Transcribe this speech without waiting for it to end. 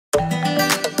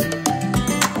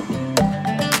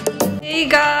Hey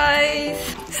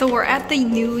guys! So we're at the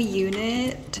new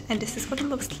unit and this is what it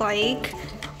looks like.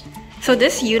 So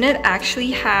this unit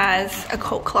actually has a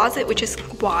coat closet, which is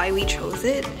why we chose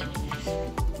it.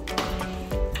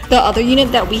 The other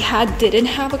unit that we had didn't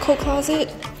have a coat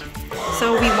closet,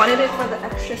 so we wanted it for the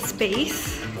extra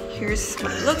space. Here's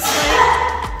what it looks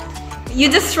like.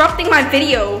 You're disrupting my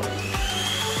video.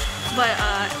 But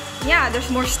yeah,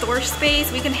 there's more storage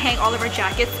space. We can hang all of our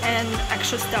jackets and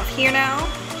extra stuff here now.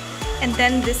 And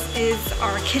then this is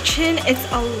our kitchen.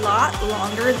 It's a lot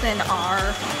longer than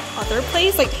our other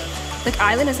place. Like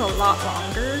island is a lot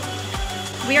longer.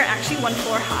 We are actually 1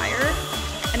 floor higher.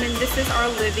 And then this is our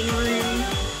living room.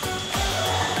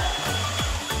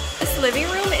 This living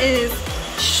room is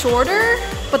shorter,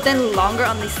 but then longer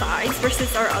on the sides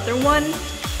versus our other one.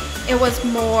 It was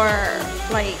more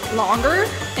like longer,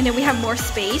 and then we have more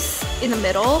space in the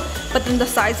middle, but then the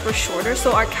sides were shorter,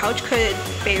 so our couch could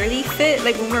barely fit.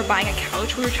 Like when we were buying a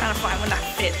couch, we were trying to find one that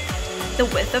fit the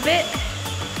width of it.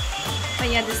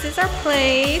 But yeah, this is our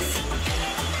place.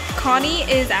 Connie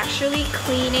is actually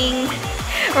cleaning,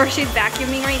 or she's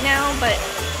vacuuming right now, but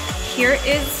here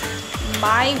is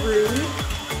my room.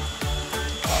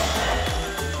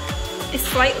 It's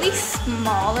slightly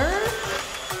smaller,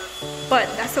 but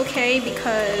that's okay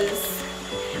because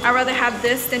I'd rather have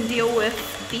this than deal with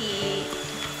the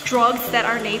drugs that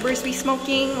our neighbors be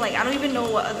smoking. Like, I don't even know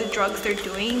what other drugs they're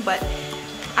doing, but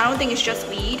I don't think it's just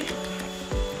weed.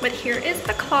 But here is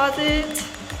the closet,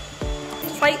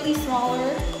 slightly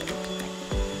smaller.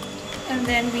 And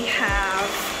then we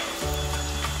have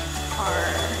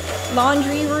our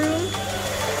laundry room.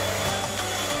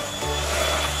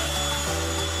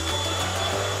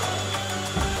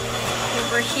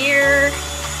 Over here.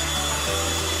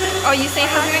 Oh, you say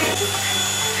hi?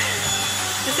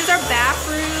 This is our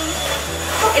bathroom.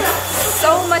 It's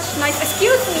so much nice.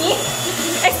 Excuse me.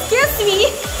 Excuse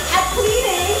me. I'm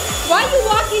cleaning. Why you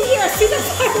walk in here as soon as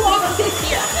I walk in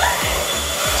here?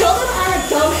 Children are a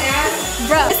dumbass.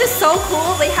 Bro, this is so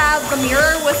cool. They have the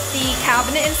mirror with the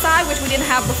cabinet inside, which we didn't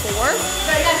have before.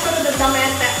 But that's sort of the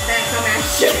dumbass that dumbass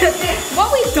shit. What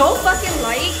we don't fucking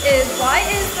like is, why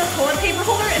is the toilet paper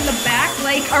holder in the back?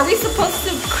 Like, are we supposed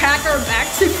to crack our back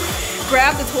to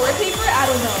grab the toilet paper? I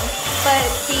don't know. But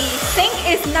the sink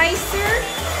is nicer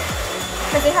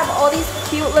because they have all these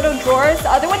cute little drawers. The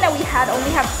other one that we had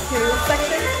only have 2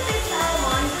 sections.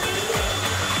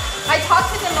 I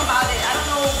talked to them about it. I don't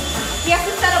know. He has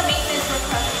to set up maintenance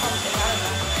request or something. I don't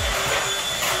know.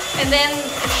 And then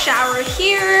a shower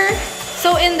here.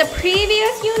 So in the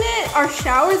previous unit, our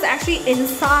shower is actually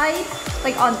inside,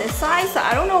 like on this side. So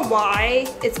I don't know why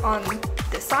it's on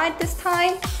this side this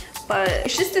time. But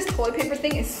it's just this toilet paper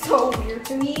thing is so weird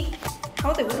to me. How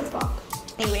are they willing to fuck?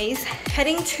 Anyways,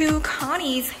 heading to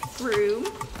Connie's room.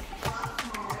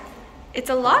 It's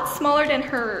a lot smaller than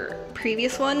her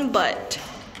previous one, but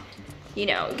you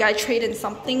know, you gotta trade in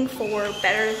something for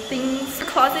better things. Her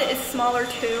closet is smaller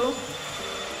too,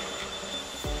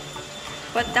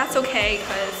 but that's okay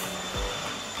because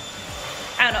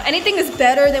I don't know, anything is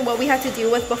better than what we had to deal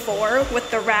with before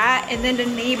with the rat and then the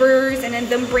neighbors and then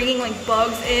them bringing like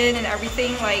bugs in and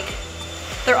everything. Like,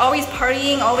 they're always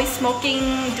partying, always smoking,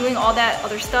 doing all that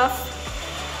other stuff.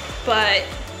 But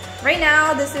right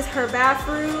now, this is her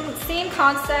bathroom. Same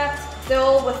concept,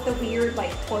 still with the weird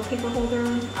like toilet paper holder.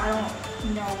 I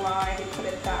don't know why they put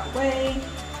it that way.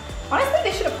 Honestly,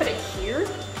 they should have put it here.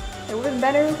 It would have been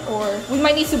better. Or we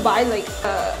might need to buy like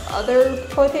other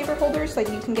toilet paper holders like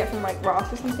you can get from like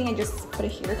Ross or something and just put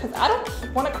it here because I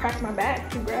don't want to crack my back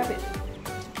to grab it.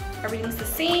 Everything's the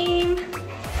same.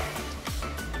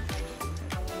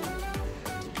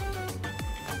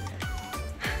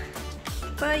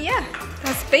 But yeah,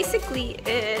 that's basically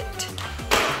it.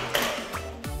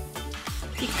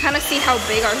 You can kind of see how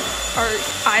big our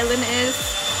island is.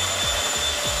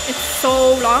 It's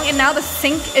so long, and now the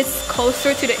sink is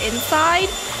closer to the inside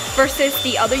versus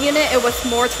the other unit. It was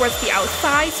more towards the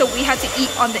outside, so we had to eat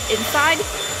on the inside.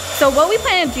 So what we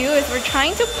plan to do is we're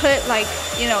trying to put like,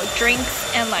 you know,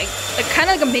 drinks and like kind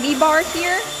of like a mini bar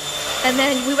here, and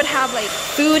then we would have like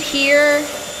food here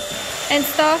and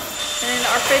stuff. And then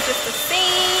our fridge is the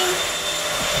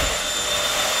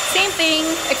same thing,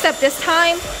 except this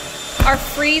time our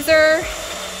freezer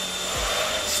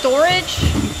storage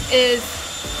is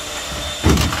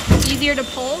easier to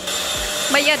pull.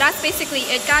 But yeah, that's basically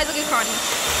it, guys. Look at Connie.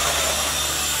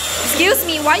 Excuse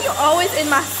me, why are you always in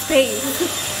my space?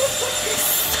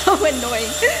 So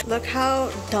annoying. Look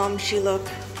how dumb she look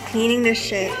cleaning this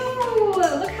shit. Ew,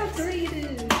 look how dirty it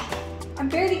is. I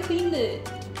barely cleaned it.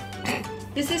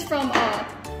 This is from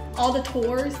all the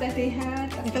tours that they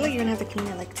had. I feel like you're gonna have to clean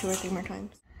it like 2 or 3 more times.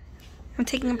 I'm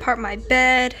taking apart my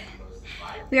bed.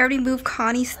 We already moved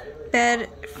Connie's bed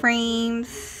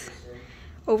frames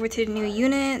over to the new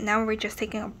unit. Now we're just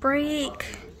taking a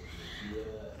break.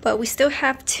 But we still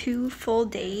have 2 full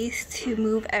days to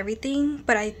move everything.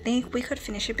 But I think we could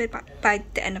finish it by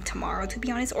the end of tomorrow, to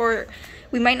be honest. Or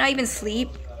we might not even sleep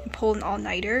and pull an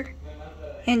all-nighter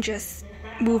and just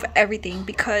move everything,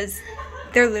 because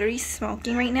they're literally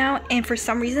smoking right now. And for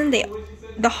some reason,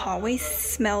 the hallway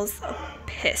smells of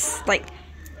piss. Like,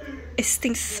 it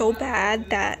stinks so bad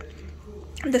that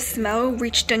the smell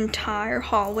reached the entire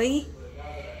hallway,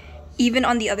 even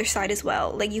on the other side as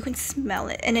well. Like, you can smell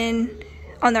it. And then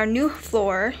on our new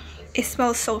floor, it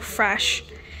smells so fresh.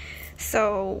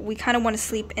 So we kind of want to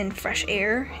sleep in fresh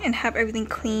air and have everything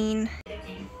clean.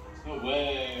 No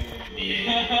way.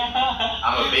 Yeah.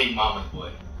 I'm a big mama's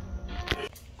boy.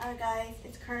 Alright guys,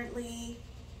 it's currently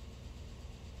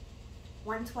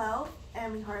 1:12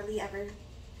 and we hardly ever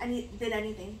did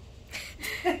anything.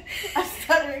 I'm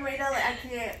stuttering right now, like I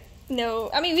can't.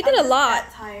 No, I mean, we did a lot.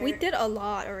 We did a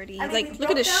lot already. I mean, like, look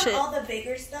at this shit. All the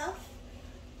bigger stuff.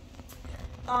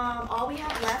 All we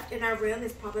have left in our room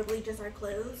is probably just our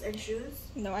clothes and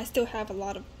shoes. No, I still have a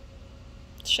lot of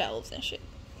shelves and shit.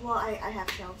 Well, I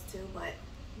have shelves too, but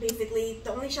basically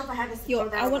the only shelf I have is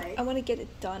I want to get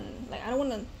it done. Like, I don't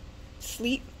want to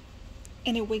sleep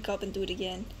and then wake up and do it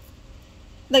again.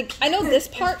 Like, I know this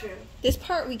part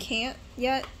we can't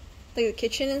yet, like the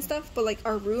kitchen and stuff, but like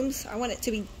our rooms, I want it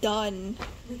to be done.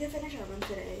 We can finish our room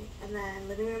today, and then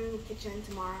living room, kitchen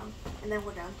tomorrow, and then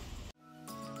we're done.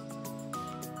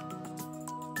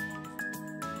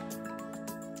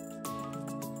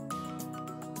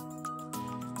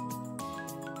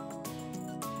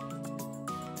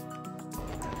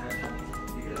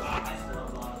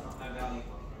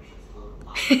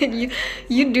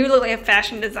 you do look like a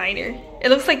fashion designer. It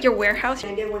looks like your warehouse.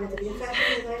 I did want to be a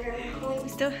fashion designer. We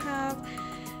still have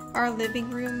our living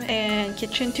room and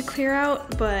kitchen to clear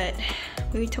out, but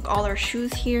we took all our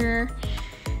shoes here.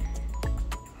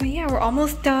 But yeah, we're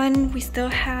almost done. We still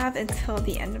have until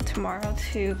the end of tomorrow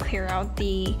to clear out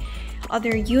the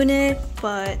other unit,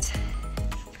 but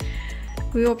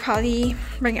we will probably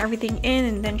bring everything in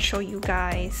and then show you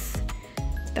guys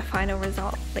the final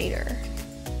result later.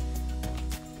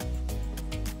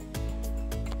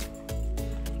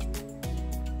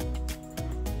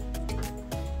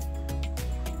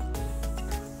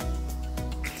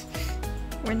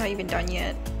 We're not even done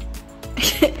yet.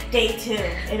 Day 2.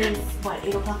 It is what,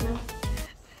 8 o'clock now?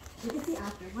 We can see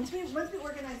after. Once we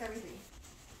organize everything.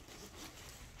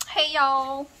 Hey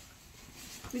y'all.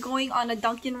 We're going on a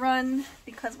Dunkin run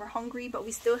because we're hungry, but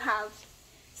we still have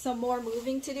some more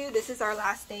moving to do. This is our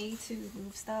last day to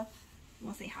move stuff. You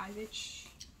wanna say hi, bitch?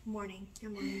 Morning.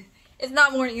 Good morning. It's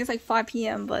not morning, it's like 5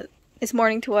 p.m, but it's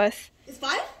morning to us. It's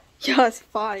 5? Yeah, it's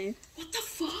 5. What the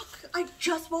fuck? I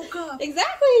just woke up.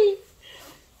 Exactly.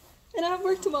 And I have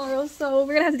work tomorrow, so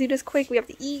we're gonna have to do this quick. We have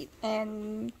to eat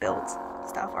and build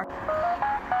stuff.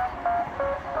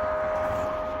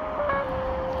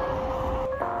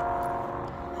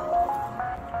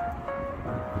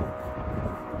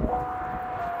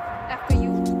 After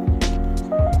you.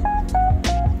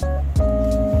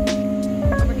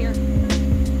 Over here.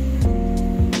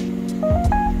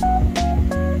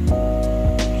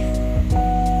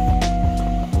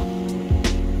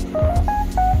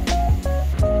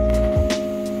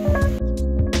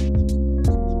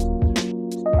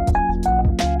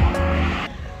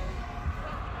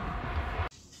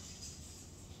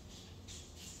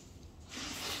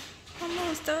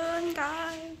 Almost done,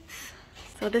 guys.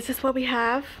 So this is what we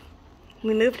have.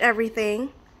 We moved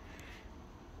everything.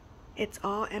 It's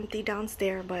all empty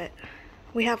downstairs, but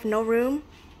we have no room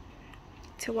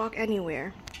to walk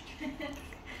anywhere.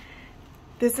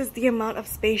 This is the amount of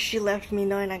space she left me,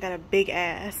 knowing I got a big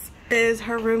ass. This is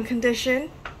her room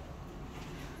condition.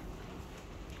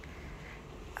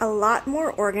 A lot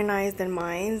more organized than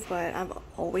mine, but I've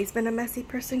always been a messy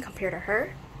person compared to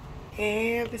her.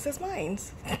 And this is mine.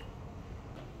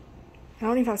 I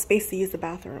don't even have space to use the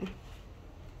bathroom.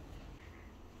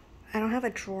 I don't have a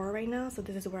drawer right now, so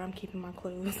this is where I'm keeping my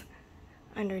clothes,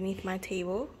 underneath my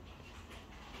table.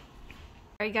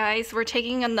 Alright guys, we're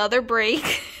taking another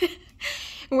break.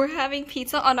 We're having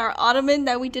pizza on our ottoman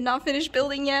that we did not finish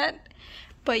building yet.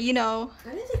 But you know, I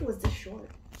didn't think it was this short.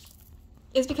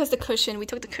 it's because the cushion, we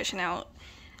took the cushion out.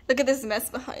 Look at this mess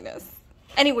behind us.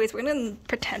 Anyways, we're gonna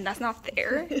pretend that's not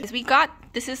there.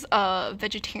 This is a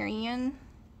vegetarian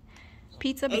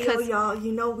pizza because y'all,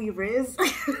 you know we Riz.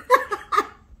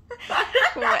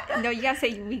 what? No, you gotta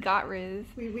say we got Riz.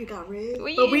 We got Riz.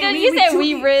 You said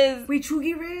we Riz. We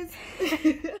Chugi Riz.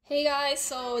 Hey guys,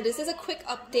 so this is a quick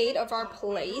update of our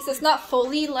place. It's not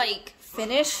fully like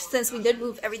finished since we did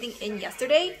move everything in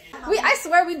yesterday. I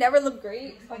swear we never look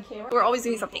great on camera. We're always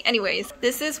doing something. Anyways,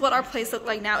 this is what our place looked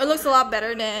like now. It looks a lot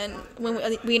better than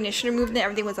when we initially moved and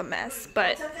everything was a mess.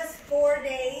 But it took us 4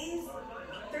 days.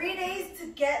 3 days to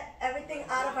get everything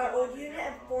out of our old unit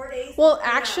and 4 days. Well,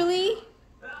 actually,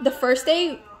 the first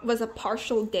day was a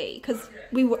partial day because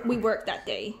we worked that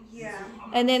day. Yeah.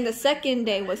 And then the second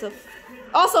day was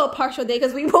also a partial day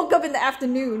because we woke up in the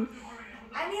afternoon.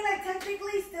 I mean, like,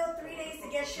 technically still 3 days to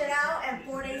get shit out and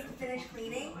 4 days to finish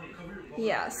cleaning.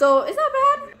 Yeah, so it's not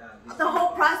bad. The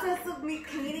whole process of me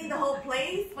cleaning the whole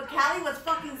place, but Callie was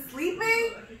fucking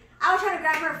sleeping. I was trying to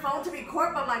grab her phone to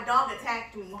record, but my dog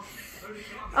attacked me.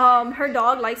 Her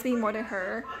dog likes me more than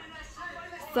her.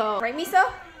 So, right,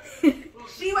 Misa?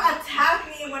 She attacked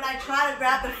me when I tried to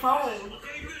grab the phone.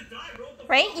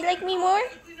 Right? You like me more?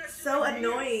 So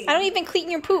annoying. I don't even clean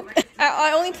your poop.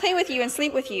 I only play with you and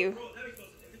sleep with you.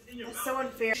 That's so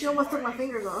unfair. She almost took my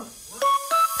fingers off.